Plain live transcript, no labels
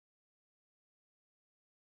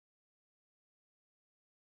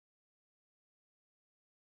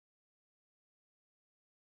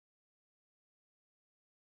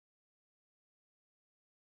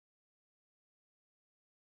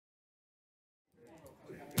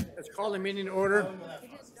Let's call the meeting to order.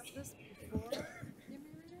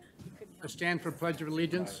 I stand for Pledge of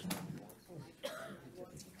Allegiance.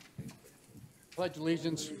 Pledge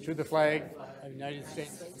allegiance to the flag of the United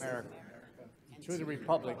States of America, and to the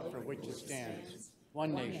republic for which it stands,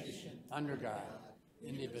 one nation, under God,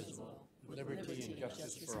 indivisible, with liberty and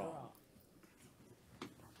justice for all.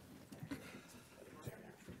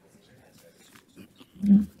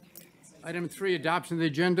 Item 3, adoption of the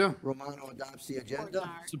agenda. Romano adopts the agenda.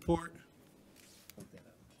 Support.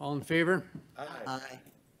 All in favor? Aye.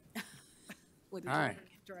 Aye.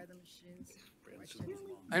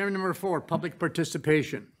 Item number 4, public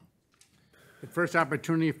participation. The first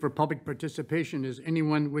opportunity for public participation is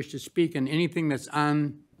anyone wish to speak on anything that's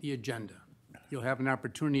on the agenda. You'll have an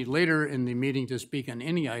opportunity later in the meeting to speak on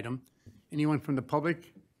any item. Anyone from the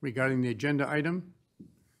public regarding the agenda item?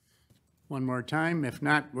 One more time. If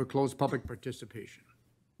not, we'll close public participation.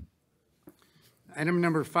 Item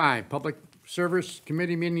number 5, Public Service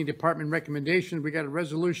Committee Meeting Department Recommendations. We got a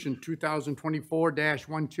resolution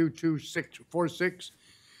 2024-122646.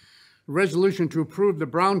 Resolution to approve the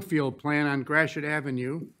Brownfield plan on Gratiot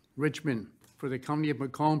Avenue, Richmond, for the County of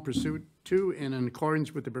Macomb pursuant to and in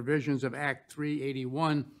accordance with the provisions of Act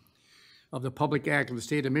 381 of the Public Act of the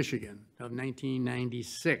State of Michigan of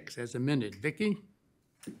 1996 as amended. Vicki,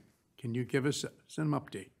 can you give us some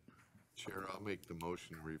update? Chair, I'll make the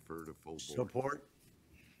motion to refer to full board. Support.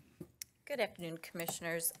 Good afternoon,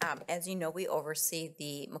 Commissioners. As you know, we oversee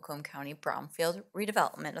the Macomb County Brownfield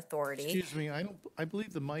Redevelopment Authority. Excuse me, I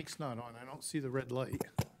believe the mic's not on. I don't see the red light.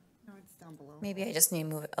 No, it's down below. Maybe I just need to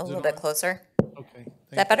move it a little bit closer. Okay.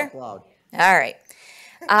 Is that better? Loud. All right.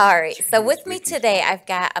 All right. So with me today, I've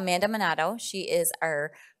got Amanda Minato. She is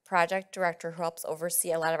our project director who helps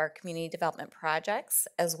oversee a lot of our community development projects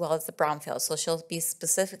as well as the Brownfield. So she'll be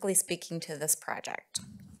specifically speaking to this project.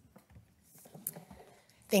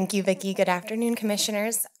 Thank you, Vicki. Good afternoon,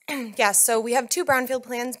 Commissioners. So we have 2 Brownfield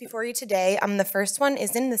plans before you today. The first one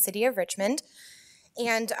is in the city of Richmond.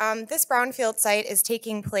 And this Brownfield site is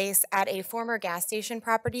taking place at a former gas station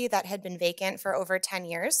property that had been vacant for over 10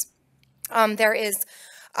 years. There is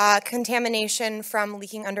contamination from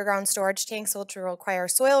leaking underground storage tanks, which will require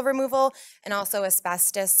soil removal, and also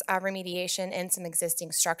asbestos remediation in some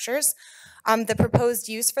existing structures. The proposed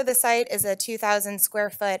use for the site is a 2,000 square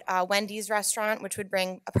foot Wendy's restaurant, which would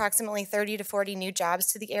bring approximately 30 to 40 new jobs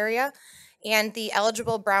to the area. And the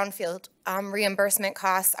eligible Brownfield reimbursement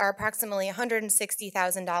costs are approximately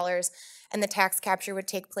 $160,000, and the tax capture would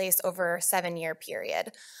take place over a 7-year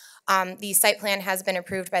period. The site plan has been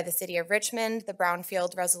approved by the City of Richmond. The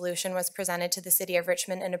Brownfield resolution was presented to the City of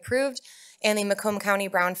Richmond and approved, and the Macomb County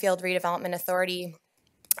Brownfield Redevelopment Authority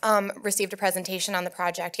received a presentation on the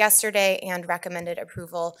project yesterday and recommended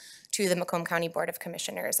approval to the Macomb County Board of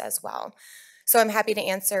Commissioners as well. So I'm happy to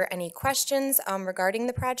answer any questions regarding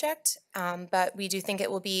the project, but we do think it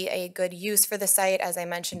will be a good use for the site. As I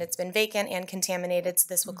mentioned, it's been vacant and contaminated, so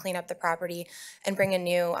this will clean up the property and bring a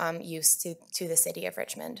new use to the city of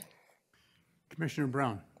Richmond. Commissioner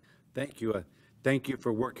Brown. Thank you. Thank you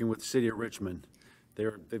for working with the city of Richmond.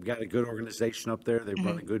 They've got a good organization up there. They've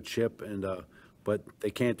run a good ship, and but they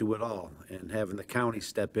can't do it all. And having the county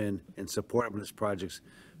step in and support them in this projects,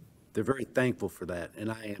 they're very thankful for that,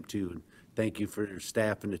 and I am too. And thank you for your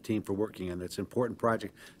staff and the team for working on it. It's an important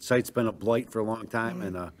project. Site's been a blight for a long time,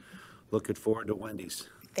 and looking forward to Wendy's.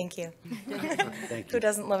 Thank you. Thank you. Who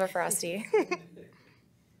doesn't love a Frosty?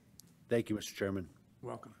 Thank you, Mr. Chairman.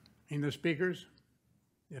 Welcome. Any other speakers?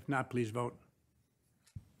 If not, please vote.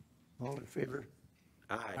 All in favor?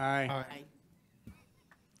 Aye. Aye.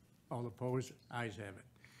 All opposed? Ayes have it.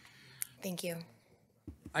 Thank you.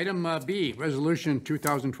 Item B, Resolution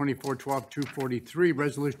 2024-12-243,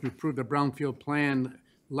 resolution to approve the Brownfield plan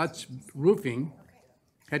Lutz Roofing,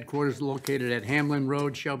 headquarters located at Hamlin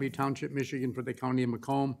Road, Shelby Township, Michigan, for the County of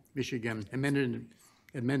Macomb, Michigan, amended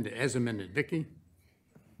as amended. Vicki?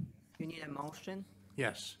 You need a motion?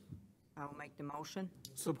 Yes. I'll make the motion.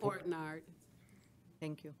 Support. Nard.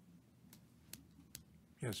 Thank you.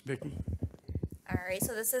 Yes, Vicki? All right,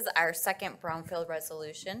 so this is our second Brownfield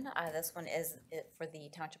resolution. This one is for the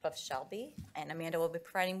Township of Shelby, and Amanda will be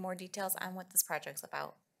providing more details on what this project's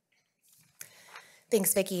about.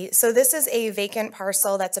 Thanks, Vicki. So this is a vacant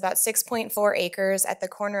parcel that's about 6.4 acres at the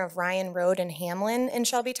corner of Ryan Road and Hamlin in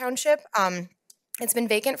Shelby Township. It's been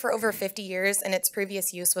vacant for over 50 years, and its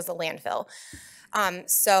previous use was a landfill.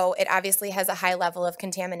 So it obviously has a high level of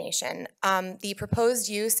contamination. The proposed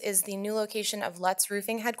use is the new location of Lutz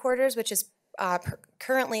Roofing headquarters, which is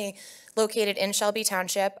currently located in Shelby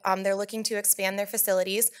Township. They're looking to expand their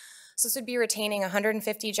facilities. So this would be retaining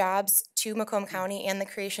 150 jobs to Macomb County and the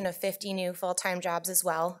creation of 50 new full-time jobs as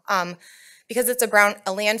well. Because it's a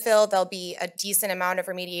landfill, there'll be a decent amount of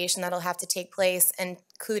remediation that'll have to take place,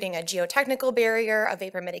 including a geotechnical barrier, a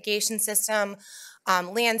vapor mitigation system,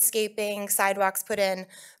 landscaping, sidewalks put in,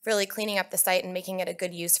 really cleaning up the site and making it a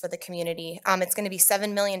good use for the community. It's going to be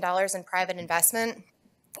 $7 million in private investment,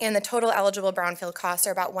 and the total eligible brownfield costs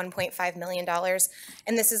are about $1.5 million,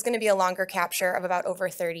 and this is going to be a longer capture of about over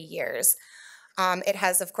 30 years. It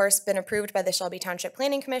has, of course, been approved by the Shelby Township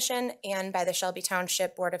Planning Commission and by the Shelby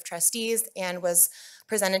Township Board of Trustees, and was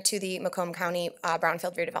presented to the Macomb County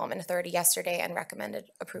Brownfield Redevelopment Authority yesterday and recommended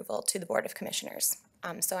approval to the Board of Commissioners.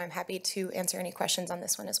 So I'm happy to answer any questions on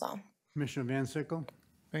this one as well. Commissioner Van Sickle?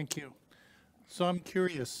 Thank you. So I'm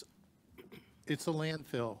curious, it's a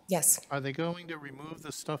landfill. Yes. Are they going to remove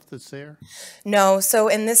the stuff that's there? No, so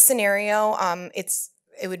in this scenario,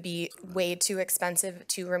 it would be way too expensive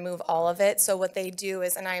to remove all of it. So what they do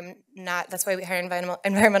is, and I'm not, that's why we hire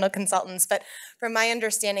environmental consultants, but from my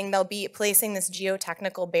understanding, they'll be placing this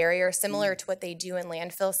geotechnical barrier similar to what they do in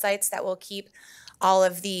landfill sites that will keep all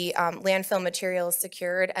of the landfill materials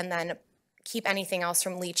secured and then keep anything else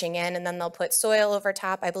from leaching in. And then they'll put soil over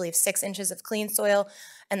top, I believe 6 inches of clean soil,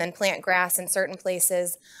 and then plant grass in certain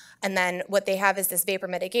places. And then what they have is this vapor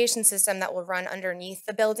mitigation system that will run underneath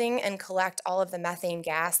the building and collect all of the methane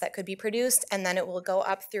gas that could be produced. And then it will go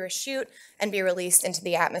up through a chute and be released into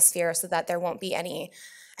the atmosphere so that there won't be any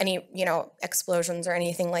explosions or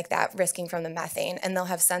anything like that risking from the methane. And they'll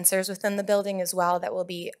have sensors within the building as well that will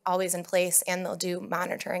be always in place, and they'll do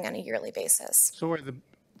monitoring on a yearly basis. So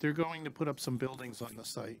they're going to put up some buildings on the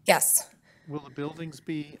site. Yes. Will the buildings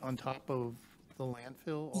be on top of the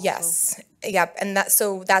landfill also? Yes. Yep. And that's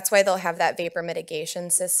why they'll have that vapor mitigation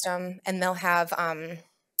system, and they'll have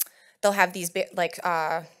these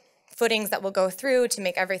footings that will go through to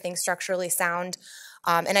make everything structurally sound.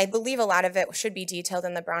 And I believe a lot of it should be detailed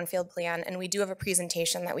in the Brownfield plan, and we do have a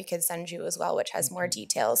presentation that we could send you as well, which has more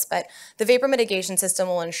details. But the vapor mitigation system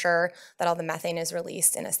will ensure that all the methane is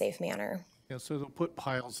released in a safe manner. Yeah, so they'll put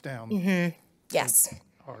piles down. Yes.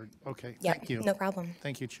 Okay, Yep. thank you. No problem.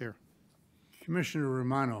 Thank you, Chair. Commissioner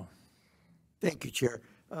Romano? Thank you, Chair.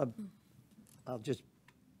 I'll just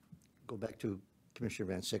go back to Commissioner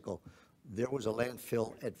Van Sickle. There was a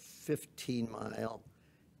landfill at 15 Mile.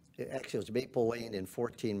 Actually, it was Maple Lane and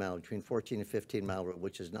 14 Mile, between 14 and 15 Mile Road,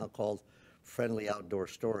 which is now called Friendly Outdoor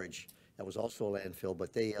Storage. That was also a landfill,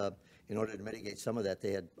 but they, in order to mitigate some of that,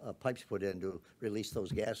 they had pipes put in to release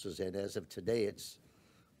those gases. And as of today, it's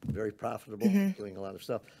very profitable, doing a lot of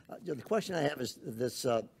stuff. The question I have is this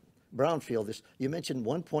Brownfield. You mentioned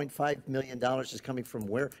 $1.5 million is coming from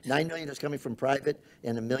where? $9 million is coming from private,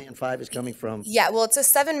 and $1.5 million is coming from. Yeah, well, it's a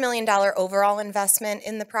 $7 million overall investment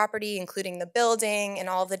in the property, including the building and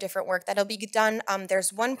all of the different work that'll be done.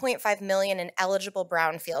 There's $1.5 million in eligible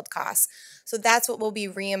brownfield costs. So that's what will be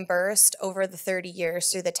reimbursed over the 30 years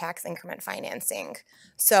through the tax increment financing.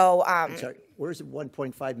 So Sorry, where's the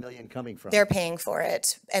 $1.5 million coming from? they're paying for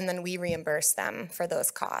it, and then we reimburse them for those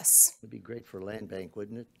costs. It'd be great for a land bank,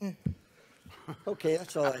 wouldn't it? Okay,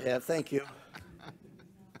 that's all I have. Thank you.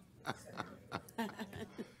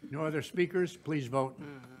 No other speakers? Please vote.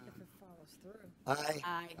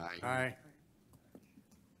 Aye. Aye.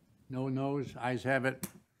 No noes? Ayes have it.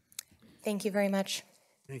 Thank you very much.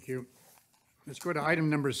 Thank you. Let's go to item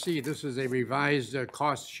number C. This is a revised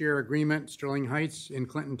cost share agreement, Sterling Heights in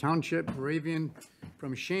Clinton Township, Moravian,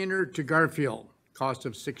 from Schoenherr to Garfield. Cost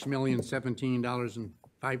of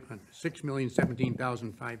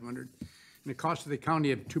 $6,017,500. And the cost of the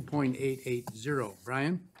county of $2.880.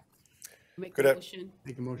 Brian? Make Good a af- motion.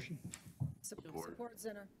 Make a motion. Support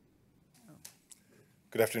Zinner.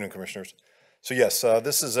 Good afternoon, Commissioners. So yes,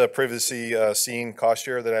 this is a previously seen cost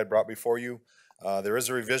share that I had brought before you. There is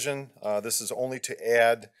a revision. This is only to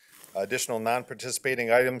add additional non-participating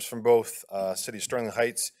items from both City of Sterling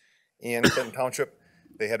Heights and Clinton Township.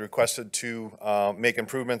 They had requested to make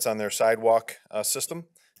improvements on their sidewalk system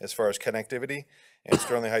as far as connectivity, and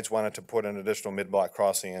Sterling Heights wanted to put an additional mid-block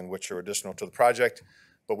crossing in, which are additional to the project,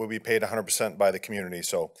 but will be paid 100% by the community.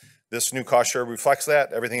 So this new cost share reflects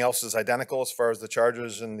that. Everything else is identical as far as the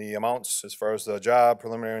charges and the amounts, as far as the job,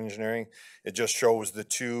 preliminary engineering. It just shows the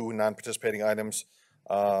two non-participating items,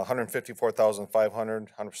 $154,500,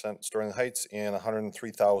 100% Sterling Heights, and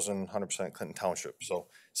 $103,000, 100% Clinton Township. So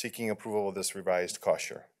seeking approval of this revised cost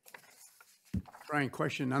share. Brian,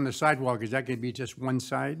 question on the sidewalk, is that going to be just one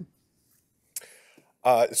side?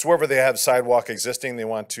 It's wherever they have sidewalk existing, they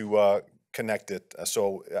want to connect it.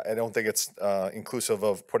 So I don't think it's inclusive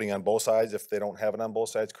of putting on both sides if they don't have it on both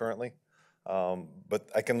sides currently. But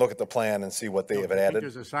I can look at the plan and see what they have I think added.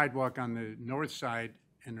 there's a sidewalk on the north side,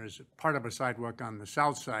 and there's part of a sidewalk on the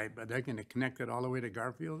south side, but they're gonna connect it all the way to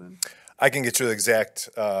Garfield then? I can get you the exact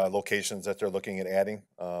locations that they're looking at adding.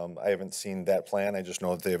 I haven't seen that plan. I just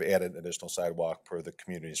know that they've added additional sidewalk per the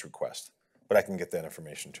community's request. But I can get that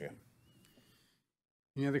information to you.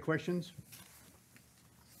 Any other questions?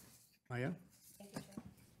 Maya? Thank you, Chair.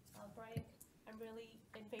 Brian, I'm really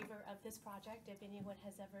in favor of this project. If anyone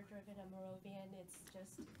has ever driven a Moravian, it's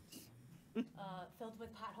just filled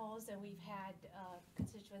with potholes, and we've had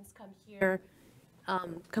constituents come here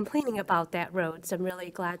complaining about that road. So I'm really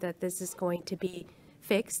glad that this is going to be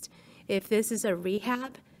fixed. If this is a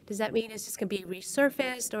rehab, does that mean it's just going to be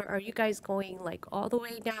resurfaced, or are you guys going like all the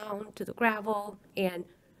way down to the gravel and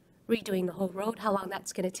redoing the whole road? How long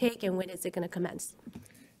that's going to take, and when is it going to commence?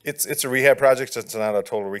 It's a rehab project. It's not a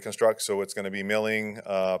total reconstruct, so it's going to be milling,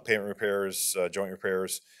 pavement repairs, joint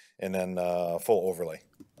repairs, and then full overlay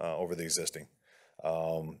over the existing.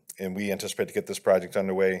 And we anticipate to get this project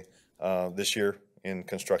underway this year and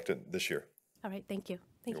construct it this year. All right, thank you.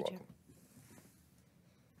 Thank you, Chair. welcome.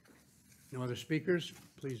 No other speakers?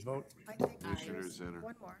 Please vote. I think Commissioner there's Zinner.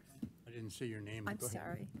 one more. I didn't see your name. I'm Go ahead.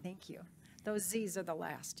 sorry. Thank you. Those Z's are the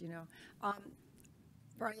last, you know.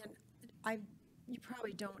 Brian, you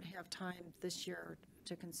probably don't have time this year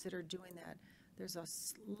to consider doing that. There's a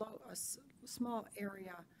small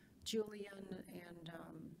area, Julian and,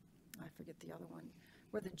 I forget the other one,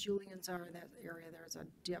 where the Julians are in that area. There's a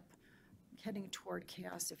dip heading toward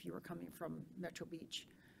Cass if you were coming from Metro Beach.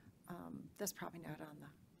 That's probably not on the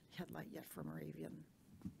headlight yet for Moravian.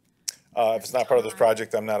 If it's not part of this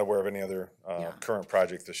project, I'm not aware of any other Yeah. current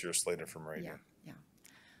project this year slated for Moravian. Yeah.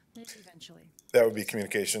 Maybe eventually. That would be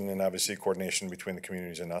communication and obviously coordination between the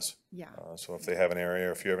communities and us. Yeah. So if they have an area,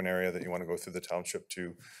 or if you have an area that you want to go through the township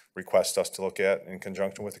to request us to look at in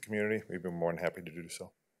conjunction with the community, we'd be more than happy to do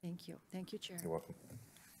so. Thank you. Thank you, Chair. You're welcome.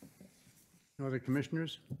 No other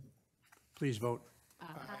commissioners? Please vote.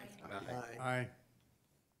 Aye.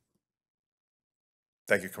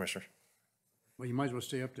 Thank you, Commissioner. Well, you might as well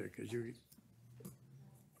stay up there, because you,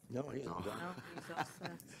 No, he's not done. No, he's all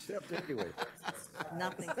set. Stay up there anyway.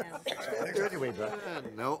 Nothing else. Stay up there anyway, bro.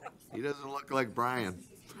 Nope, he doesn't look like Brian.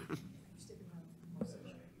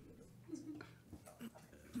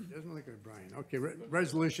 doesn't look like Brian. Okay,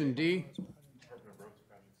 Resolution D.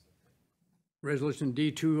 Resolution D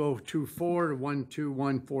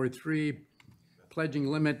 2024-12143, pledging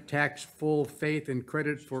limit tax full faith and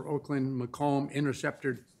credit for Oakland Macomb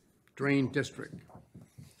Interceptor Drain District.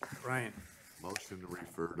 Brian. Motion to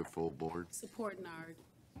refer to full board. Support Nard.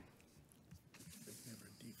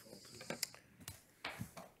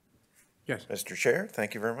 Yes. Mr. Chair,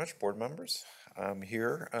 thank you very much, board members. I'm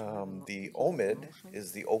here. The OMID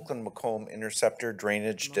is the Oakland Macomb Interceptor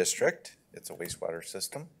Drainage District. It's a wastewater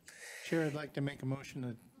system. Chair, I'd like to make a motion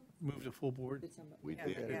to move to full board. We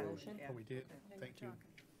did. Oh, we did? Thank you.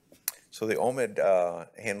 So the OMID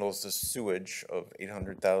handles the sewage of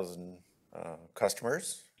 800,000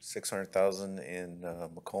 customers, 600,000 in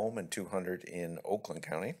Macomb and 200 in Oakland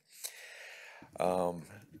County.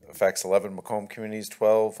 Affects 11 Macomb communities,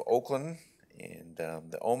 12 Oakland, and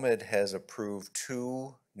the OMID has approved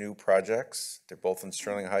 2 new projects. They're both in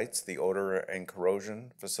Sterling Heights, the odor and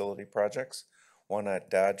corrosion facility projects, one at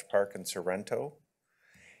Dodge Park in Sorrento,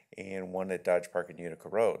 and one at Dodge Park in Utica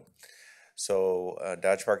Road. So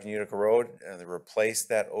Dodge Park and Utica Road, they replaced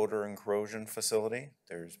that odor and corrosion facility.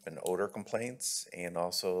 There's been odor complaints, and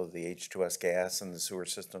also the H2S gas in the sewer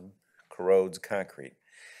system corrodes concrete.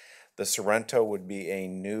 The Sorrento would be a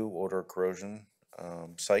new odor corrosion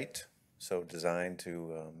site, so designed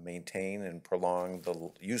to maintain and prolong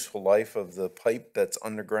the useful life of the pipe that's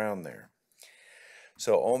underground there.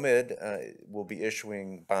 So OMID will be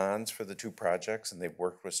issuing bonds for the 2 projects, and they've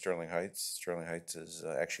worked with Sterling Heights. Sterling Heights is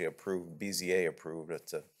actually approved, BZA approved.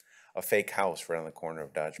 It's a fake house right on the corner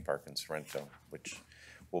of Dodge Park and Sorrento, which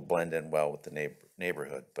will blend in well with the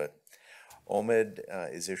neighborhood. But OMID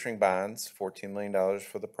is issuing bonds, $14 million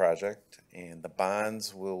for the project, and the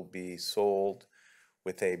bonds will be sold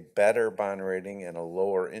with a better bond rating and a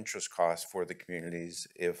lower interest cost for the communities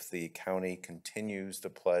if the county continues to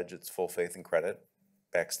pledge its full faith and credit,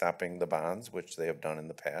 backstopping the bonds, which they have done in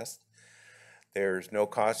the past. There's no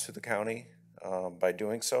cost to the county by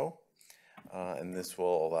doing so, and this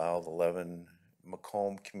will allow the 11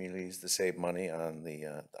 Macomb communities to save money on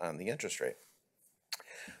the interest rate.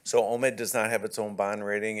 So OMID does not have its own bond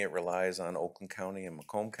rating. It relies on Oakland County and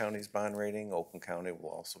Macomb County's bond rating. Oakland County will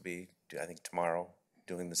also be, I think tomorrow,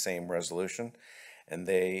 doing the same resolution, and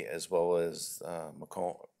they, as well as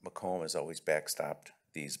Macomb has always backstopped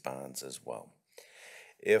these bonds as well.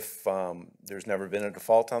 If there's never been a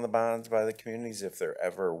default on the bonds by the communities, if there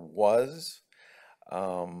ever was,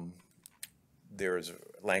 there's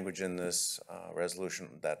language in this resolution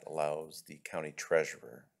that allows the county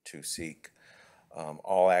treasurer to seek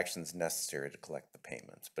all actions necessary to collect the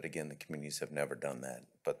payments. But again, the communities have never done that,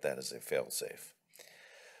 but that is a fail-safe.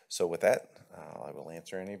 So with that, I will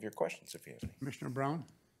answer any of your questions if you have any. Commissioner Brown?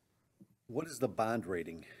 What is the bond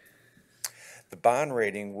rating? The bond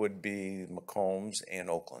rating would be Macomb's and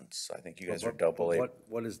Oakland's. I think you guys are double A.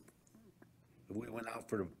 What is, we went out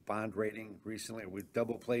for the bond rating recently, are we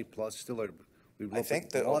double A plus still, or we I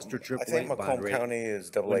think lost our triple A bond Macomb rating? County is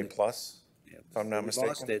double A plus, Yeah, if I'm not we mistaken.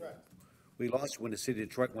 lost it. We lost when the city of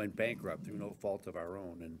Detroit went bankrupt through no fault of our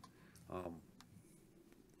own, and,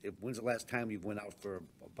 when's the last time you went out for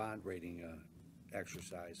a bond rating,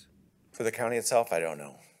 exercise? For the county itself, I don't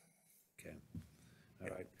know. Okay, all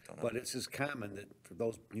right. But it's as common that for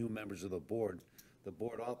those new members of the board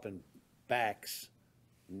often backs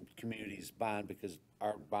communities' bond because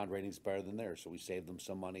our bond rating's better than theirs, so we save them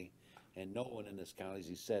some money. And no one in this county, as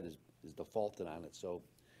he said, is defaulted on it. So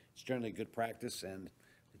it's generally good practice, and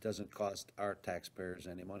it doesn't cost our taxpayers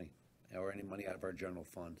any money or any money out of our general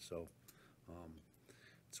fund. So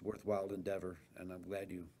it's a worthwhile endeavor, and I'm glad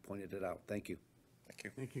you pointed it out. Thank you. Thank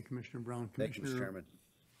you. Thank you, Commissioner Brown. Thank you, Mr. Commissioner Chairman.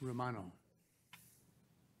 Romano?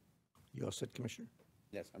 You all set, Commissioner?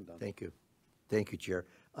 Yes, I'm done. Thank you. Thank you, Chair.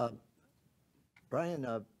 Brian,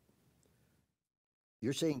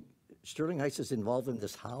 you're saying Sterling Heights is involved in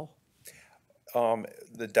this how?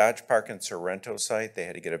 The Dodge Park and Sorrento site, they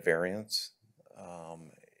had to get a variance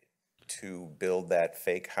to build that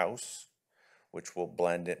fake house, which will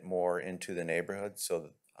blend it more into the neighborhood. So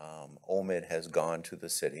OMID has gone to the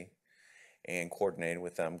city and coordinated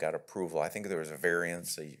with them, got approval. I think there was a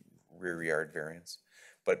variance, a rear yard variance,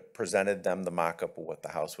 but presented them the mock-up of what the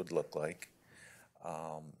house would look like.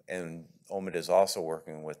 And OMID is also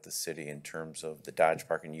working with the city in terms of the Dodge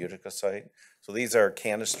Park and Utica site. So these are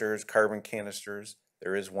canisters, carbon canisters.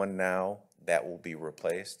 There is one now that will be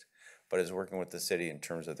replaced, but is working with the city in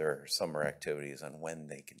terms of their summer activities on when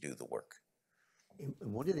they can do the work.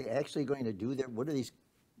 And what are they actually going to do there? What are these,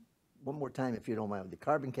 one more time if you don't mind, the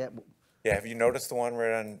carbon cap Yeah, have you noticed the one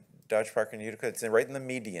right on Dodge Park and Utica? It's right in the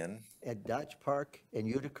median. at Dodge Park and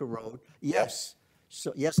Utica Road? Yes.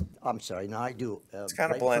 So, yes, I'm sorry, now I do. It's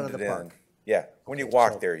kind of right in front blended the in. park. Yeah, when you Okay,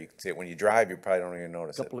 walk so- there, you can see it. When you drive, you probably don't even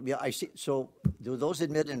notice it. Couple of, yeah, I see. So do those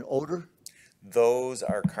emit an odor? Those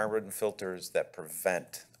are carbon filters that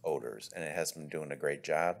prevent odors, and it has been doing a great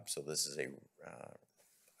job. So this is a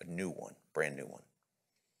new one, brand new one.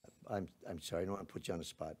 I'm sorry, I don't want to put you on the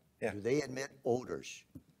spot. Yeah. Do they emit odors,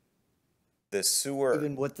 The sewer,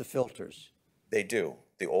 even with the filters? they do.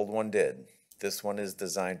 The old one did. This one is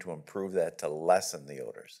designed to improve that, to lessen the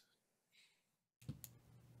odors.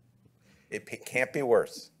 It can't be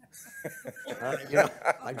worse. You know,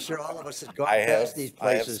 I'm sure all of us have gone I have- past these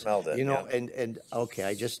I have places. smelled it, You know, yeah. and, okay,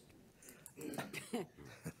 I just,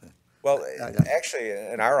 Well, actually,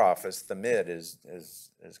 in our office, the mid is,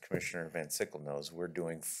 as Commissioner Van Sickle knows, we're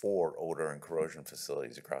doing 4 odor and corrosion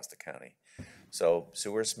facilities across the county. So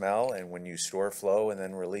sewer smell, and when you store flow and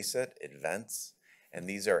then release it, it vents. And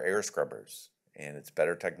these are air scrubbers, and it's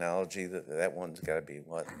better technology. That one's got to be,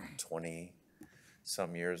 what,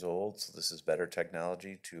 20-some years old? So this is better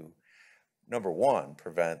technology to, number one,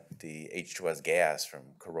 prevent the H2S gas from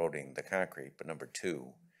corroding the concrete, but number 2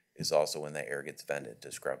 is also when that air gets vented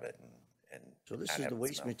to scrub it and so this not is have the it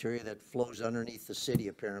waste smell. material that flows underneath the city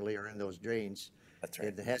apparently, or in those drains. That's right.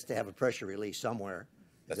 It has to have a pressure release somewhere.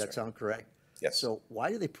 Does That's that right. sound correct? Yes. So why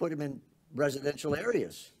do they put them in residential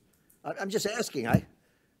areas? I'm just asking,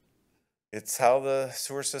 It's how the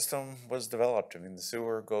sewer system was developed. I mean, the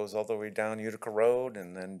sewer goes all the way down Utica Road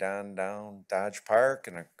and then down Dodge Park,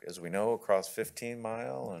 and as we know, across 15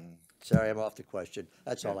 Mile, and sorry, I'm off the question.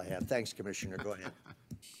 That's all I have. Thanks, Commissioner. Go ahead.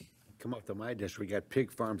 Come up to my district, we got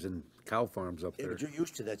pig farms and cow farms up Yeah, there. but you're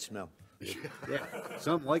used to that smell. Yeah,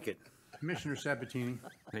 some like it. Commissioner Sabatini?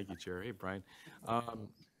 Thank you, Chair. Hey, Brian.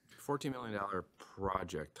 $14 million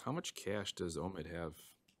project. How much cash does OMID have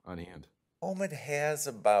on hand? OMID has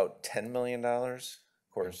about $10 million. Of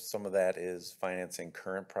course, some of that is financing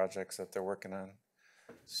current projects that they're working on.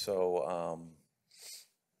 So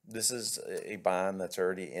this is a bond that's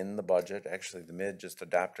already in the budget. Actually, the MID just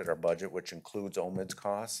adopted our budget, which includes OMID's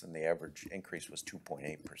costs, and the average increase was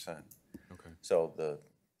 2.8%. Okay. So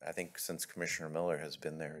I think since Commissioner Miller has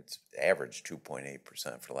been there, it's averaged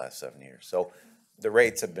 2.8% for the last 7 years. So the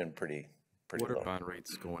rates have been pretty What low. are bond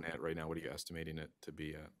rates going at right now? What are you estimating it to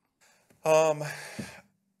be at?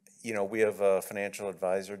 you know, we have a financial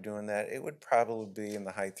advisor doing that. It would probably be in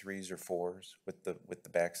the high 3s or 4s with the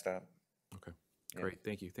backstop. Okay, great,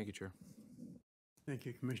 thank you, Chair. Thank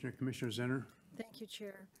you, Commissioner. Commissioner Zenner? Thank you,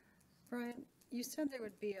 Chair. Brian, you said there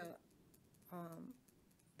would be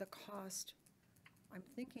the cost, I'm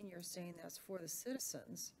thinking you're saying that's for the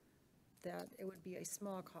citizens, that it would be a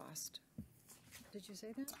small cost. Did you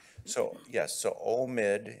say that? So, yes, so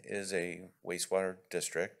OMID is a wastewater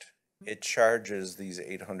district. It charges these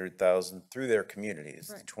 800,000 through their communities,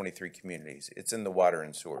 the Right. 23 communities. It's in the water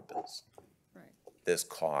and sewer bills. Right. This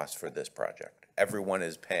cost for this project. Everyone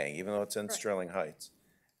is paying, even though it's in Right. Sterling Heights,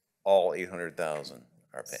 all 800,000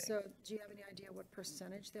 are paying. So do you have any idea what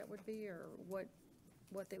percentage that would be, or what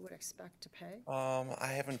they would expect to pay?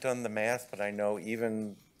 I haven't done the math, but I know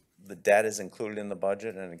even the debt is included in the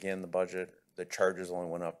budget, and again, the charges only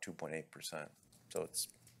went up 2.8%. So it's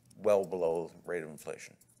well below the rate of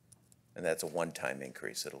inflation. And that's a one-time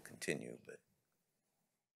increase. It'll continue, but.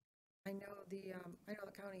 I know the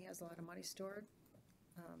county has a lot of money stored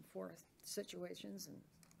for situations and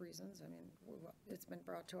reasons. I mean, it's been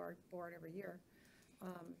brought to our board every year.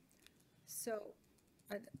 So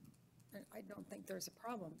I don't think there's a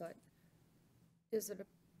problem, but is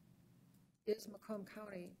Macomb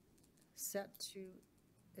County set to,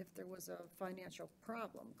 if there was a financial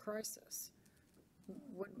problem, crisis,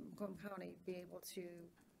 would Macomb County be able to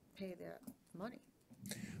pay that money?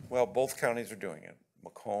 Well, both counties are doing it.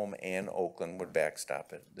 Macomb and Oakland would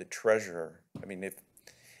backstop it. The treasurer, I mean,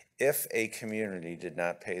 if a community did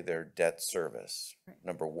not pay their debt service, Right.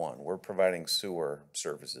 number one, we're providing sewer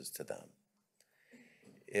services to them.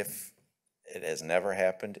 If it has never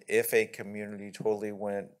happened, if a community totally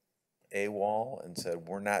went AWOL and said,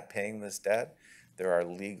 we're not paying this debt, there are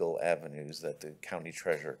legal avenues that the county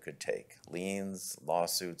treasurer could take. Liens,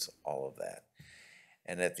 lawsuits, all of that.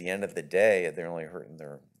 And at the end of the day, they're only hurting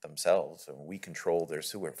themselves, and we control their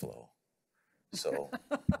sewer flow. So.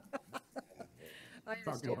 I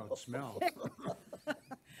Talking understand. about smell.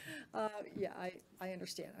 Yeah, I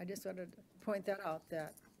understand. I just wanted to point that out,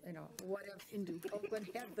 that, you know, what if Oakland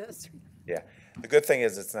had this? Yeah, the good thing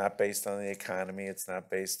is it's not based on the economy, it's not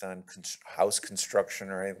based on house construction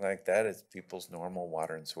or anything like that, it's people's normal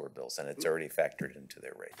water and sewer bills, and it's already factored into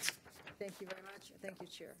their rates. Thank you very much. Thank you,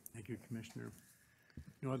 Chair. Thank you, Commissioner.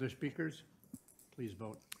 No other speakers? Please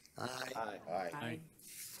vote. Aye. Aye.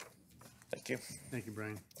 Thank you. Thank you,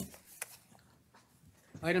 Brian.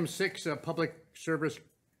 Item 6, Public Service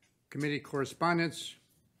Committee correspondence,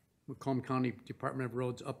 Macomb County Department of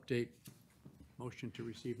Roads update. Motion to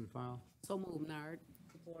receive and file. So move, Nard.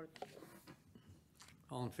 Support.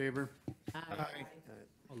 All in favor? Aye.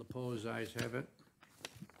 All opposed, ayes have it.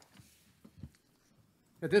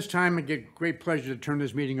 At this time, I get great pleasure to turn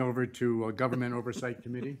this meeting over to Government Oversight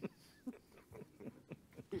Committee.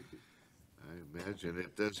 I imagine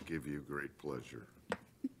it does give you great pleasure.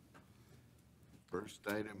 First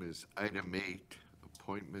item is item 8,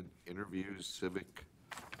 appointment interviews,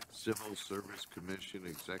 Civil Service Commission,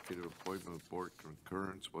 executive appointment board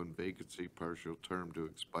concurrence, 1 vacancy, partial term to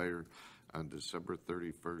expire on December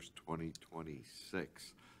 31st,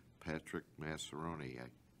 2026. Patrick Massaroni,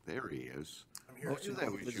 there he is. I'm here. I knew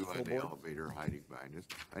that was you on the elevator hiding behind us.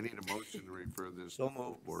 I need a motion to refer this to the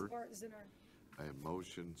full board. Support, Zinner. I have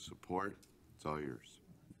motion, support, it's all yours.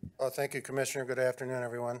 Thank you, Commissioner. Good afternoon,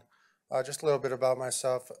 everyone. Just a little bit about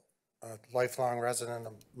myself, a lifelong resident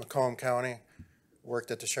of Macomb County,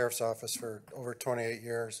 worked at the Sheriff's Office for over 28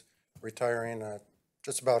 years, retiring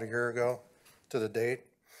just about a year ago to the date.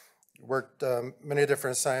 Worked many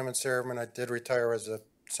different assignments here. When I did retire as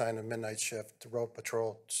assigned a midnight shift road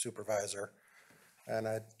patrol supervisor. And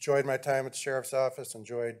I enjoyed my time at the Sheriff's Office,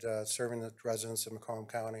 enjoyed serving the residents of Macomb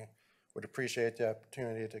County. Would appreciate the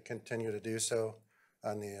opportunity to continue to do so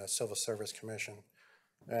on the Civil Service Commission,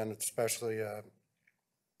 and especially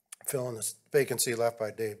filling this vacancy left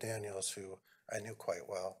by Dave Daniels, who I knew quite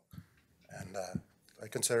well. And I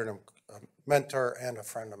considered him a mentor and a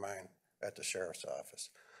friend of mine at the Sheriff's Office.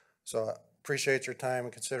 So I appreciate your time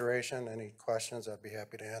and consideration. Any questions, I'd be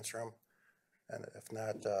happy to answer them. And if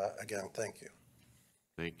not, again, thank you.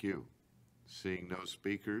 Thank you. Seeing no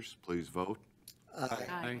speakers, please vote.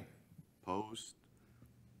 Aye. Opposed?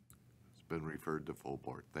 It's been referred to full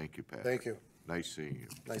board. Thank you, Patrick. Thank you. Nice seeing you.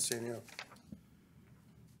 Nice seeing you.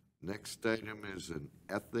 Next item is an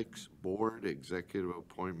Ethics Board executive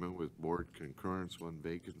appointment with board concurrence, 1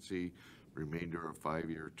 vacancy, remainder of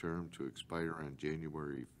 5-year term to expire on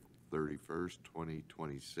January 31st,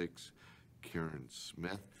 2026. Karen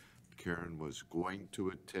Smith. Karen was going to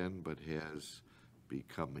attend but has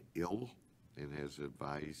become ill and has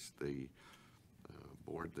advised the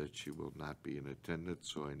board that she will not be in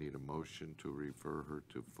attendance, so I need a motion to refer her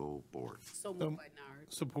to full board. So moved by Nard.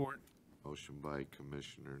 Support. Motion by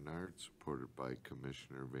Commissioner Nard, supported by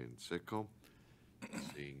Commissioner Van Sickle.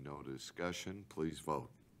 Seeing no discussion, please vote.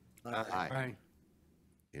 Aye.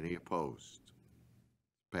 Any opposed?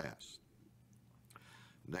 Passed.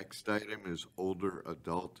 Next item is Older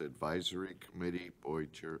Adult Advisory Committee,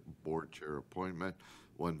 Board Chair appointment,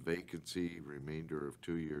 one vacancy, remainder of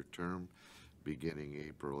two-year term, beginning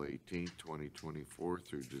April 18th, 2024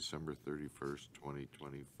 through December 31st,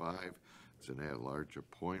 2025. It's an at-large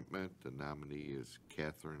appointment. The nominee is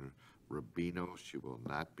Catherine Rubino. She will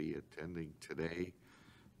not be attending today.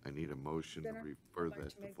 I need a motion to Dinner. refer I'd like that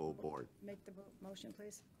to to make full the board. Make the motion,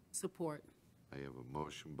 please. Support. I have a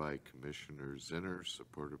motion by Commissioner Zinner,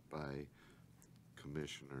 supported by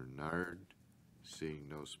Commissioner Nard. Seeing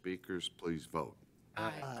no speakers, please vote.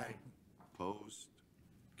 Aye. Opposed?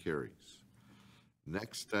 Carries.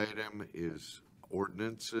 Next item is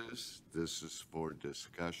ordinances. This is for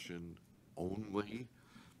discussion only.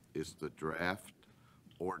 Is the draft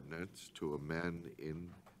ordinance to amend in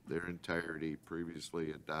their entirety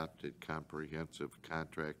previously adopted comprehensive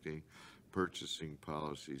contracting, purchasing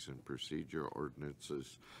policies and procedure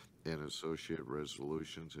ordinances and associate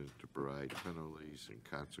resolutions, and to provide penalties and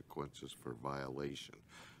consequences for violation.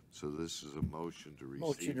 So this is a motion to receive.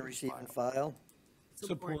 Motion to receive and file.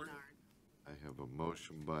 Support. Nard. I have a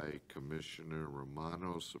motion by Commissioner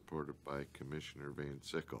Romano, supported by Commissioner Van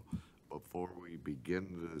Sickle. Before we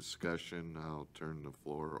begin the discussion, I'll turn the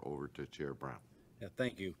floor over to Chair Brown. Yeah,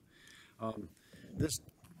 thank you. This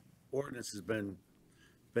ordinance has been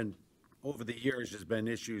over the years, there's been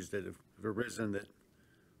issues that have arisen that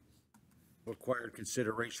required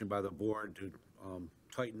consideration by the board to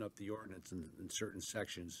tighten up the ordinance in certain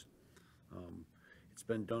sections. It's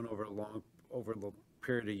been done over the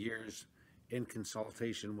period of years in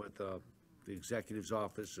consultation with the executive's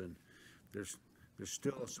office, and there's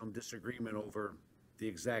still some disagreement over the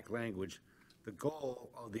exact language. The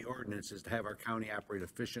goal of the ordinance is to have our county operate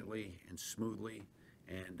efficiently and smoothly,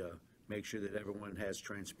 and make sure that everyone has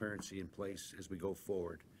transparency in place as we go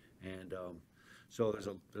forward. And so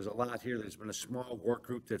there's a lot here. There's been a small work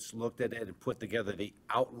group that's looked at it and put together the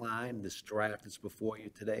outline, this draft that's before you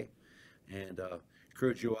today. And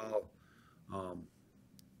encourage you all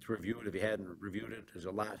to review it if you hadn't reviewed it. There's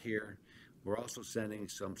a lot here. We're also sending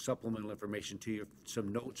some supplemental information to you,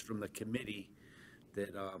 some notes from the committee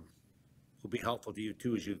that will be helpful to you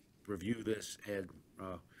too as you review this and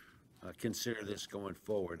consider this going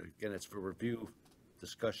forward. Again, it's for review,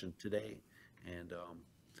 discussion today, and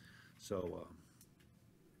so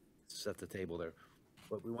set the table there.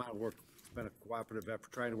 But we want to work, it's been a cooperative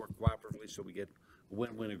effort, trying to work cooperatively so we get a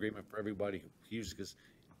win-win agreement for everybody who uses, because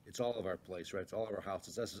it's all of our place, right? It's all of our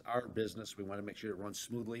houses. This is our business. We want to make sure it runs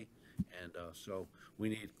smoothly, and so we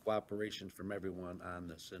need cooperation from everyone on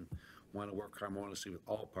this, and want to work harmoniously with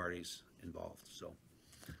all parties involved. So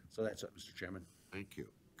that's it, Mr. Chairman. Thank you.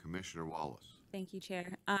 Commissioner Wallace. Thank you,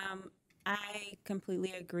 Chair. I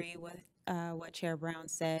completely agree with what Chair Brown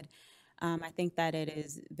said. I think that it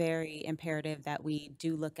is very imperative that we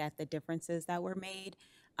do look at the differences that were made.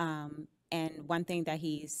 And one thing that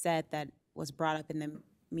he said that was brought up in the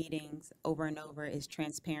meetings over and over is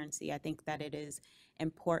transparency. I think that it is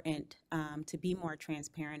important to be more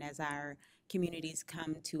transparent as our communities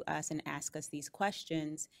come to us and ask us these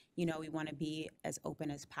questions. You know, we want to be as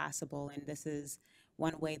open as possible, and this is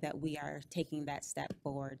one way that we are taking that step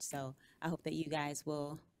forward. So I hope that you guys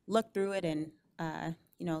will look through it and,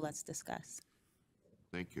 let's discuss.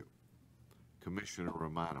 Thank you. Commissioner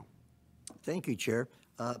Romano. Thank you, Chair.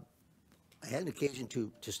 I had an occasion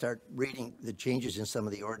to start reading the changes in some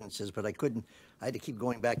of the ordinances, but I couldn't. I had to keep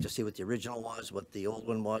going back to see what the original was, what the old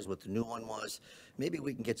one was, what the new one was. Maybe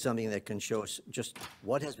we can get something that can show us just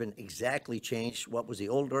what has been exactly changed, what was the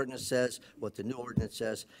old ordinance says, what the new ordinance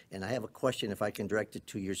says. And I have a question, if I can direct it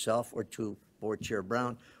to yourself or to Board Chair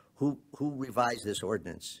Brown. Who revised this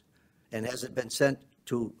ordinance? And has it been sent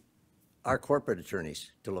to our corporate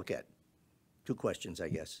attorneys to look at? Two questions, I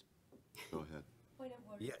guess. Go ahead. Point of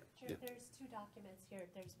order. Yeah, Chair, yeah. there's two documents here.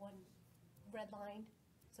 There's one redlined,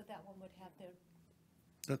 so that one would have the,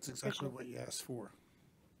 That's exactly what you asked for.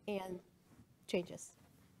 and changes.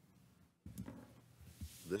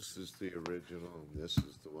 This is the original, and this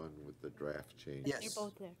is the one with the draft change. Yes. They're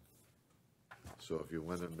both there. So if you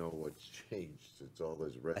want to know what's changed, it's all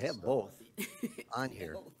this red I have stuff. both on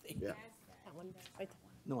here. Yeah. That one, right?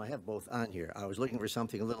 No, I have both on here. I was looking for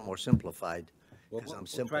something a little more simplified, Well, because I'm we'll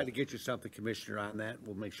simple. try to get you something, Commissioner, on that.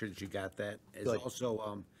 We'll make sure that you got that. It's Good.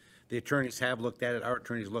 also, the attorneys have looked at it, our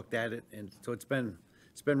attorneys looked at it, and so it's been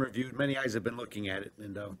it's been reviewed. Many eyes have been looking at it,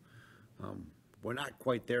 and we're not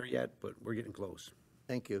quite there yet, but we're getting close.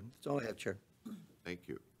 Thank you. That's all I have, Chair. Thank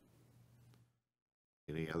you.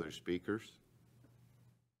 Any other speakers?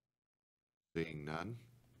 Seeing none,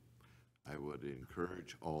 I would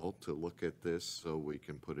encourage all to look at this so we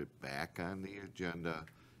can put it back on the agenda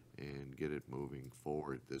and get it moving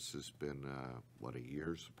forward. This has been, what, a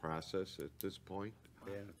year's process at this point?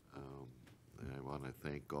 Yeah. And I want to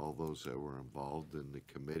thank all those that were involved in the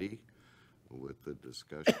committee with the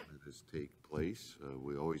discussion that has taken place.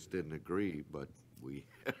 We always didn't agree, but we,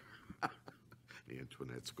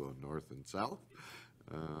 Antoinette's going north and south.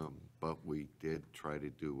 But we did try to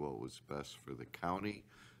do what was best for the county.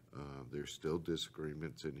 There's still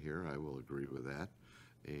disagreements in here, I will agree with that.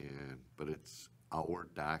 But it's our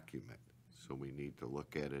document, so we need to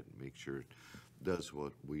look at it and make sure it does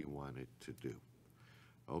what we want it to do.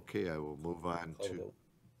 Okay, I will move on Call the to, vote.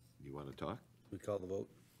 you want to talk? We call the vote.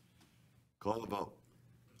 Call the vote.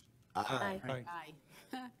 Aye.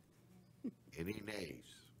 Aye. Any nays?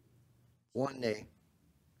 One nay.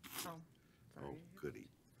 Oh, goody.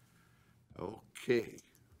 Okay,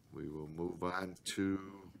 we will move on to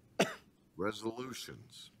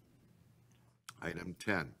resolutions. Item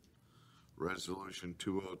 10, Resolution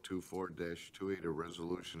 2024-28, a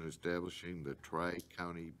resolution establishing the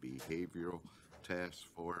Tri-County Behavioral Task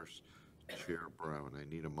Force. Chair Brown, I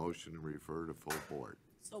need a motion to refer to full board.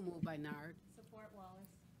 So moved by Nard. Support Wallace.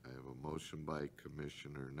 I have a motion by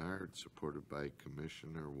Commissioner Nard, supported by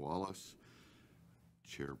Commissioner Wallace.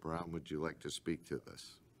 Chair Brown, would you like to speak to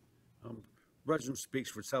this? Resolution speaks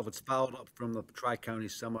for itself. It's followed up from the Tri-County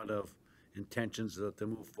Summit of intentions to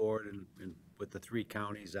move forward and with the 3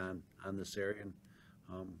 counties on this area. And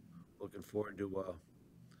looking forward to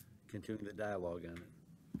continuing the dialogue on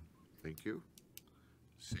it. Thank you.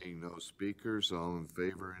 Seeing no speakers, all in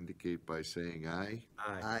favor indicate by saying aye.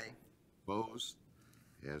 Aye. Opposed?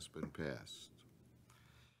 Has been passed.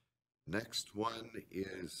 Next one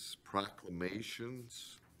is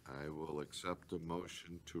proclamations. I will accept a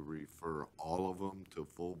motion to refer all of them to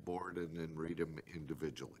full board and then read them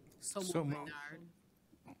individually. So So moved by moved.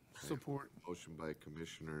 Nard. Support. Motion by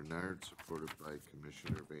Commissioner Nard, supported by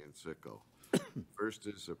Commissioner Van Sickle. First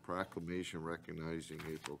is a proclamation recognizing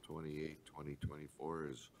April 28, 2024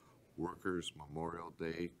 as Workers' Memorial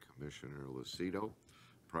Day. Commissioner Lucido.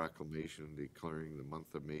 Proclamation declaring the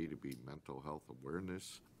month of May to be Mental Health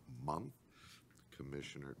Awareness Month.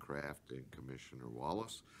 Commissioner Kraft and Commissioner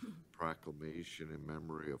Wallace. Proclamation in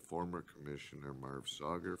memory of former Commissioner Marv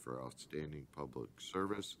Sauger for outstanding public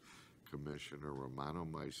service. Commissioner Romano,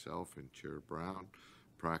 myself, and Chair Brown.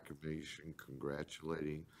 Proclamation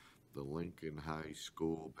congratulating the Lincoln High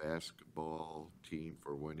School basketball team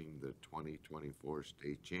for winning the 2024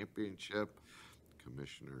 state championship.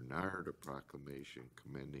 Commissioner Nard, a proclamation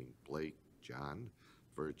commending Blake John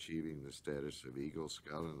for achieving the status of Eagle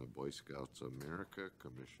Scout in the Boy Scouts of America.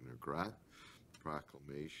 Commissioner Grott,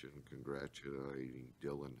 proclamation congratulating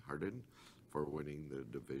Dylan Hardin for winning the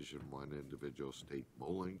Division I Individual State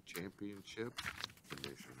Bowling Championship.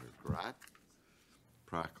 Commissioner Grott,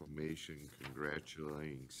 proclamation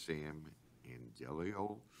congratulating Sam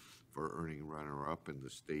Angelio for earning runner-up in the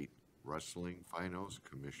state wrestling finals.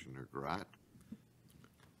 Commissioner Grott.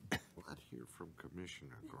 Not hear from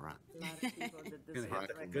Commissioner Grott.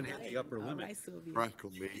 Gonna hit the upper limit.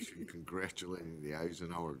 Proclamation congratulating the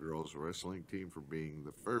Eisenhower girls wrestling team for being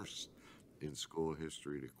the first in school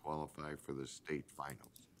history to qualify for the state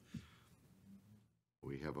finals.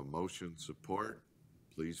 We have a motion support.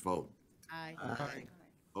 Please vote. Aye. Aye.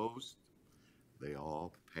 Opposed? They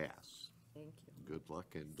all pass. Thank you. Good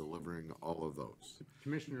luck in delivering all of those.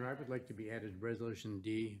 Commissioner, I would like to be added Resolution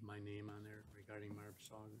D, my name on there regarding Marv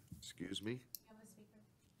Sauger. Excuse me? You have a speaker?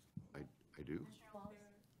 I do? Commissioner Wallace?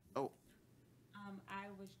 Oh, I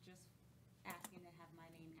was just asking to have my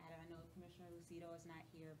name added. I know Commissioner Lucido is not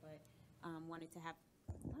here, but wanted to have,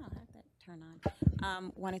 oh, how did that turn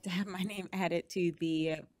on? Wanted to have my name added to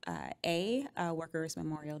the Workers'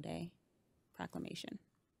 Memorial Day proclamation.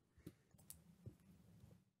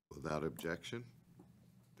 without objection.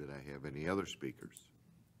 Did I have any other speakers?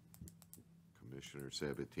 Commissioner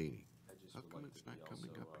Sabatini. How come it's not coming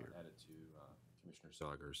up here? Added to Commissioner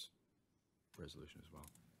Sauger's resolution as well,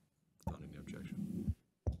 without any objection.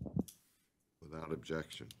 Without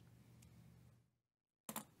objection.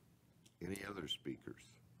 Any other speakers?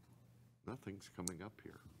 Nothing's coming up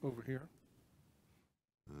here. Over here.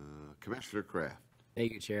 Commissioner Kraft.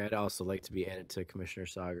 Thank you, Chair. I'd also like to be added to Commissioner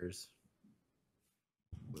Sauger's.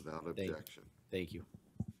 Without objection. Thank you.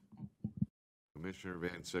 Commissioner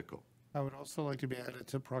Van Sickle. I would also like to be added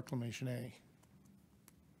to Proclamation A.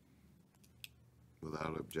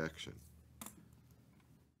 Without objection.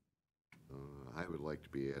 I would like to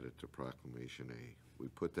be added to Proclamation A. We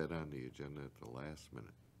put that on the agenda at the last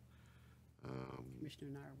minute.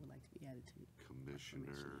 Commissioner Nara would like to be added to.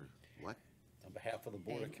 Commissioner, what? On behalf of the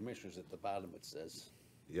Board of Commissioners, at the bottom it says.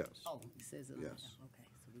 Yes. Oh, it says it. Yes. Okay,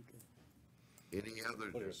 so we good. Any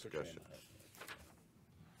other Put your hand discussion? on it.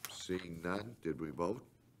 Seeing none, did we vote?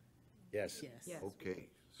 Yes. Yes. Okay,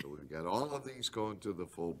 so we've got all of these going to the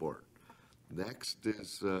full board. Next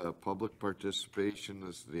is public participation.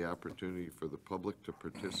 This is the opportunity for the public to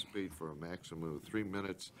participate for a maximum of 3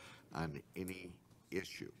 minutes on any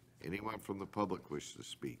issue. Anyone from the public wish to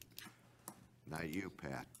speak? Not you,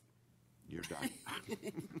 Pat. You're done.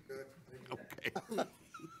 Okay.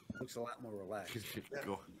 Looks a lot more relaxed.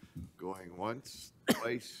 Going once,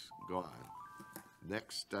 twice, gone.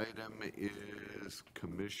 Next item is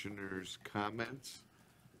commissioners' comments.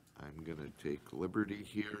 I'm going to take liberty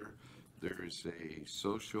here. There's a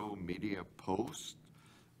social media post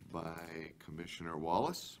by Commissioner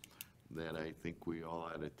Wallace that I think we all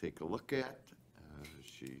ought to take a look at.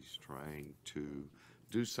 She's trying to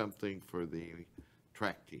do something for the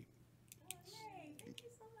track team. Thank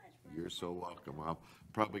you so much. You're so welcome. I'll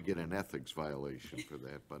probably get an ethics violation for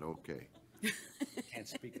that, but okay. Can't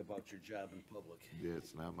speak about your job in public. Yeah,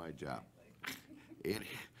 it's not my job.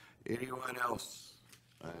 Anyone else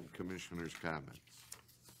on commissioners' comments?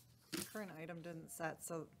 The current item didn't set,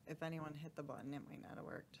 so if anyone hit the button, it might not have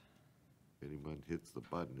worked. Anyone hits the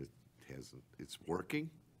button, it hasn't, it's working?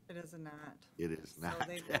 It is not. It is not. So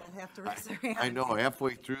they will have to raise their hand. I know,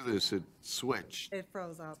 halfway through this, it switched, It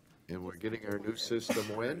froze up. and we're getting our new system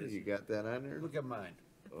when? You got that on there? Look at mine.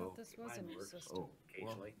 Oh, This was a new system. oh,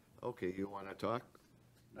 Occasionally. okay, you want to talk?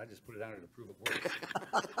 I just put it on there to prove it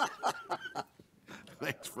works.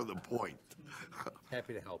 Thanks for the point.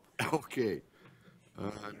 Happy to help. Okay.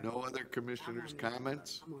 No other commissioners'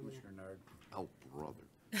 comments? Commissioner Nard. Oh, brother.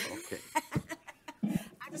 Okay.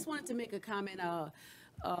 I just wanted to make a comment.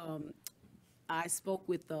 I spoke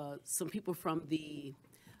with some people from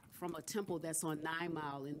a temple that's on 9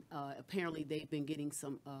 Mile, and apparently they've been getting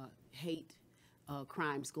some hate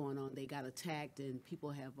crimes going on. They got attacked, and people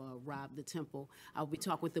have robbed the temple. I'll be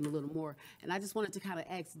talking with them a little more. And I just wanted to kind of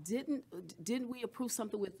ask, didn't we approve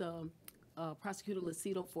something with Prosecutor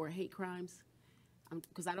Lucido for hate crimes?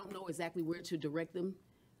 Because I don't know exactly where to direct them,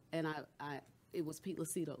 and it was Pete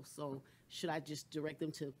Lucido. So should I just direct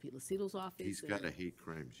them to Pete Lucido's office? He's got a hate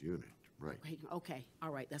crimes unit, right? Okay,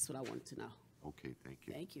 all right, that's what I wanted to know. Okay, thank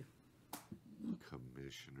you. Thank you.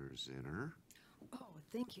 Commissioner Zinner. Oh,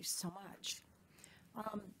 thank you so much.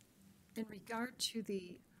 In regard to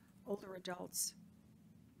the older adults,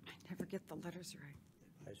 I never get the letters right.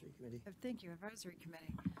 Advisory Committee. Thank you, Advisory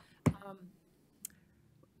Committee.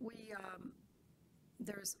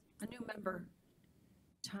 There's a new member,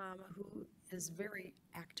 Tom, who is very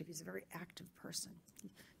active. He's a very active person.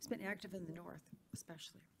 He's been active in the North,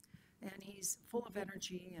 especially. And he's full of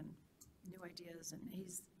energy and new ideas, and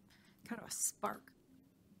he's kind of a spark.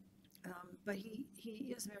 But he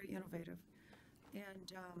is very innovative.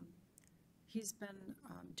 And he's been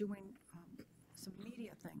doing some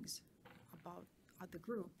media things about the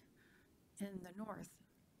group in the north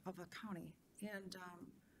of the county. And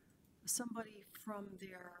somebody from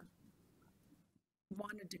there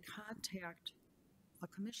wanted to contact a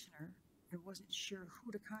commissioner and wasn't sure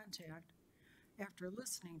who to contact. After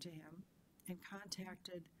listening to him, and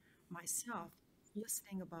contacted myself,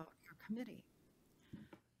 listening about your committee.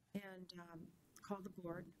 And called the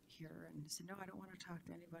board here and said, no, I don't want to talk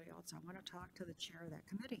to anybody else. I want to talk to the chair of that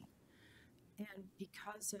committee. And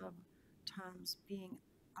because of Tom's being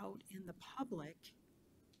out in the public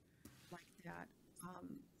like that,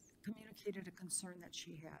 communicated a concern that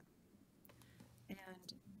she had.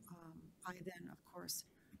 And I then, of course,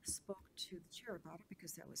 spoke to the chair about it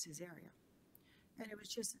because that was his area. And it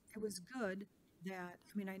was good that,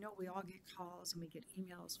 I mean, I know we all get calls and we get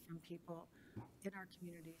emails from people in our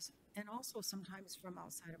communities and also sometimes from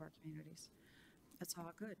outside of our communities. That's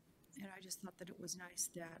all good. And I just thought that it was nice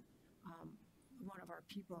that one of our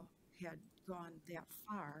people had gone that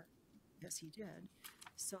far, as he did,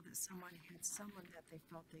 so that someone had someone that they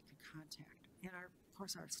felt they could contact. And of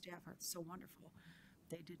course, our staff are so wonderful.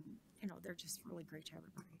 They didn't, they're just really great to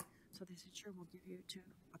everybody. So they said, sure, we'll give you to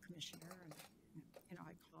a commissioner. And,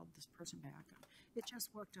 I called this person back. It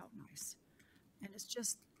just worked out nice. And it's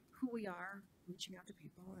just who we are, reaching out to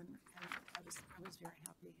people. And I was very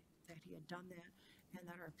happy that he had done that and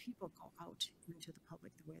that our people go out into the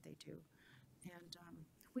public the way they do. And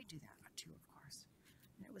we do that too, of course.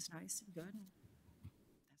 And it was nice and good. And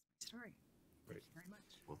that's my story. Great. Thank you very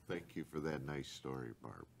much. Well, thank you for that nice story,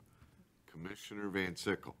 Barb. Commissioner Van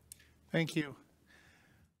Sickle. Thank you.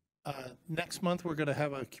 Next month, we're going to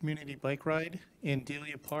have a community bike ride in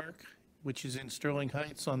Delia Park, which is in Sterling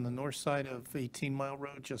Heights on the north side of 18 Mile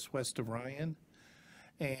Road, just west of Ryan.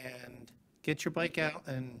 And get your bike out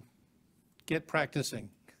and get practicing.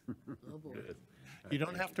 You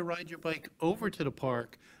don't have to ride your bike over to the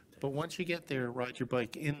park, but once you get there, ride your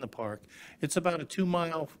bike in the park. It's about a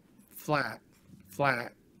 2-mile flat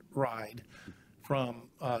ride from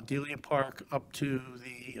Delia Park up to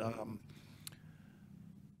the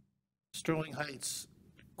Sterling Heights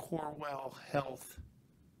Corwell Health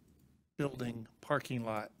Building parking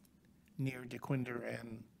lot near DeQuinder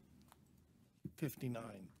and 59.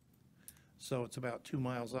 So it's about 2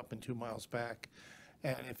 miles up and 2 miles back.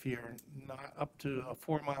 And if you're not up to a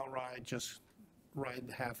 4-mile ride, just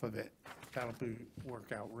ride half of it. That'll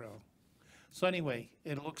work out real. So anyway,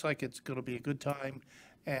 it looks like it's going to be a good time.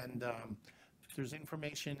 And there's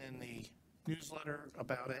information in the newsletter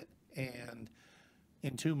about it. And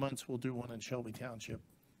in 2 months, we'll do one in Shelby Township.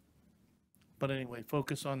 But anyway,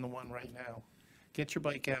 focus on the one right now. Get your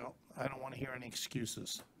bike out. I don't want to hear any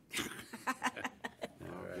excuses.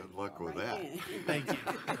 Good luck with that. Thank you.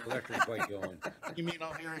 Electric bike going. You mean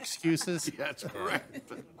I'll hear excuses? That's correct.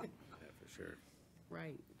 Yeah, for sure.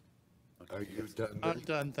 Right. Are you done? I'm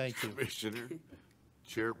done, thank you. Commissioner?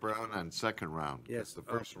 Chair Brown on second round. 'Cause Yes. The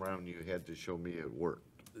first round you had to show me it worked.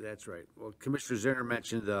 That's right. Well, Commissioner Zinner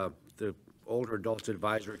mentioned the Older Adults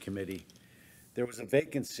Advisory Committee. There was a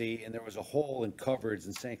vacancy and there was a hole in coverage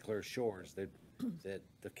in St. Clair Shores that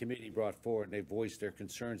the committee brought forward, and they voiced their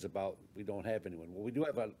concerns about we don't have anyone. Well, we do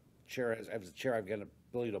have a chair. As a chair, I've got an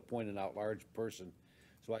ability to appoint an at-large person.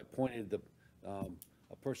 So I appointed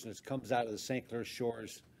a person that comes out of the St. Clair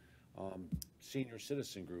Shores Senior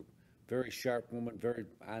Citizen Group. Very sharp woman, very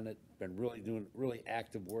on it, been really doing really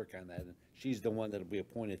active work on that. And she's the one that'll be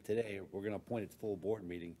appointed today. We're going to appoint at the full board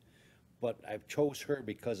meeting. But I've chose her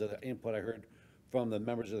because of the input I heard from the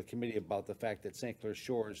members of the committee about the fact that St. Clair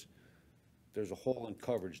Shores, there's a hole in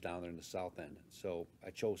coverage down there in the south end. So I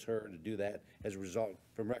chose her to do that as a result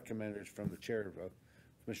from recommenders from the chair of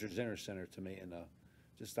Commissioner Zinner Center to me, and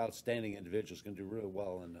just outstanding individuals, going to do really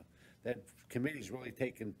well. And that committee's really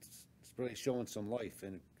it's really showing some life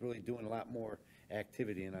and really doing a lot more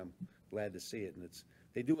activity, and I'm glad to see it. And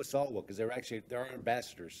they do us all well because they're our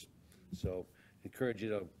ambassadors. So encourage you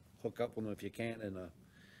to hook up with them if you can, and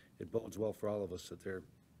it bodes well for all of us that they're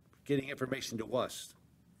getting information to us.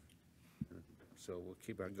 So we'll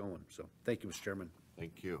keep on going. So thank you, Mr. Chairman.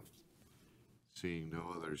 Thank you. Seeing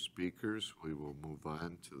no other speakers, we will move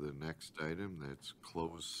on to the next item. That's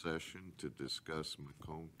closed session to discuss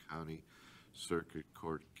Macomb County Circuit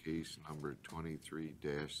Court case number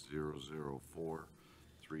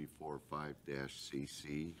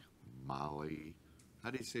 23-004-345-CC. Molly, how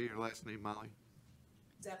do you say your last name, Molly?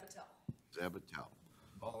 Zabatel.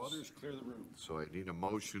 All others clear the room. So I need a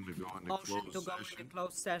motion to go into Motion closed to go session. into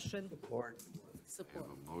closed session. I have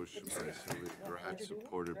a motion by Sylvia Gratiot,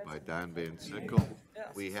 supported by Don Van Sickle.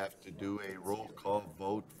 We have to do a roll call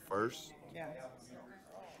vote first. Yeah.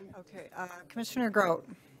 Okay, Commissioner Grote.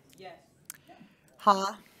 Yes.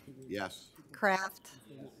 Ha. Yes. Kraft.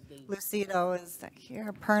 Lucido is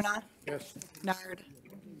here. Perna. Yes. Nard.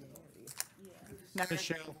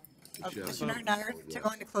 Michelle. Commissioner Nard to go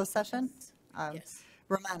into closed session.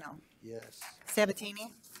 Romano. Yes.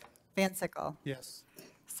 Sabatini. Van Sickle. Yes.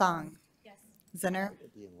 Song. Yes. Zinner.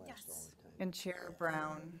 Yes. And Chair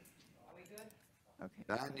Brown. Okay.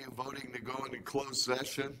 Don, you voting to go into closed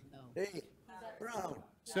session? Hey, Brown,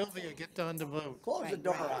 Sylvia, get Don to vote. close the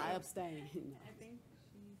door. I abstain.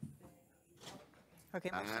 Okay.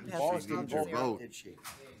 motion Don, passes. she needs your vote. Did she?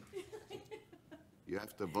 You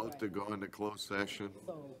have to vote to go into closed session.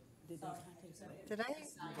 So, did they contact you? Did I?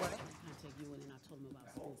 What? Contact you and then I told them about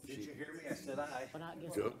school. Did you hear me? I said aye. But I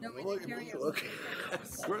guess No, we didn't hear you.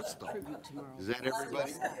 Crystal. tribute tomorrow. Is that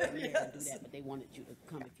everybody? Yeah, do that, but they wanted you to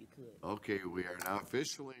come if you could. Okay, we are now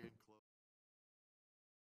officially in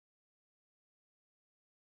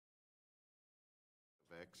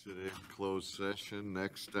exited closed session.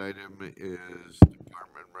 Next item is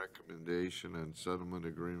department recommendation on settlement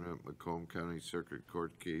agreement, Macomb County Circuit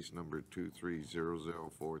Court case number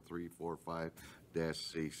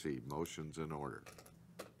 23-004-345-CC. Motion's in order.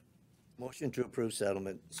 Motion to approve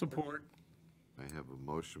settlement. Support. I have a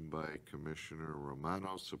motion by Commissioner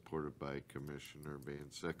Romano, supported by Commissioner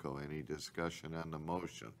Van Sickle. Any discussion on the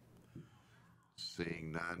motion?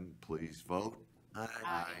 Seeing none, please vote.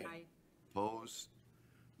 Aye. Opposed?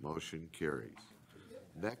 Motion carries.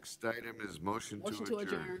 Next item is motion to Motion to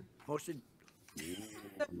adjourn. adjourn. Motion.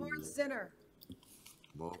 Support Zinner.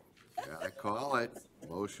 Mo- I call it.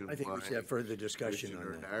 Motion by I think we should have further discussion on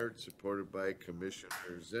Commissioner that. Howard, supported by Commissioner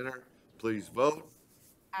Zinner. Please vote.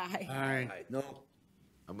 Aye. Aye. No,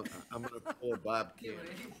 I'm gonna pull Bob Cannon.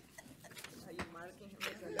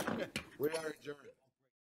 We are adjourned.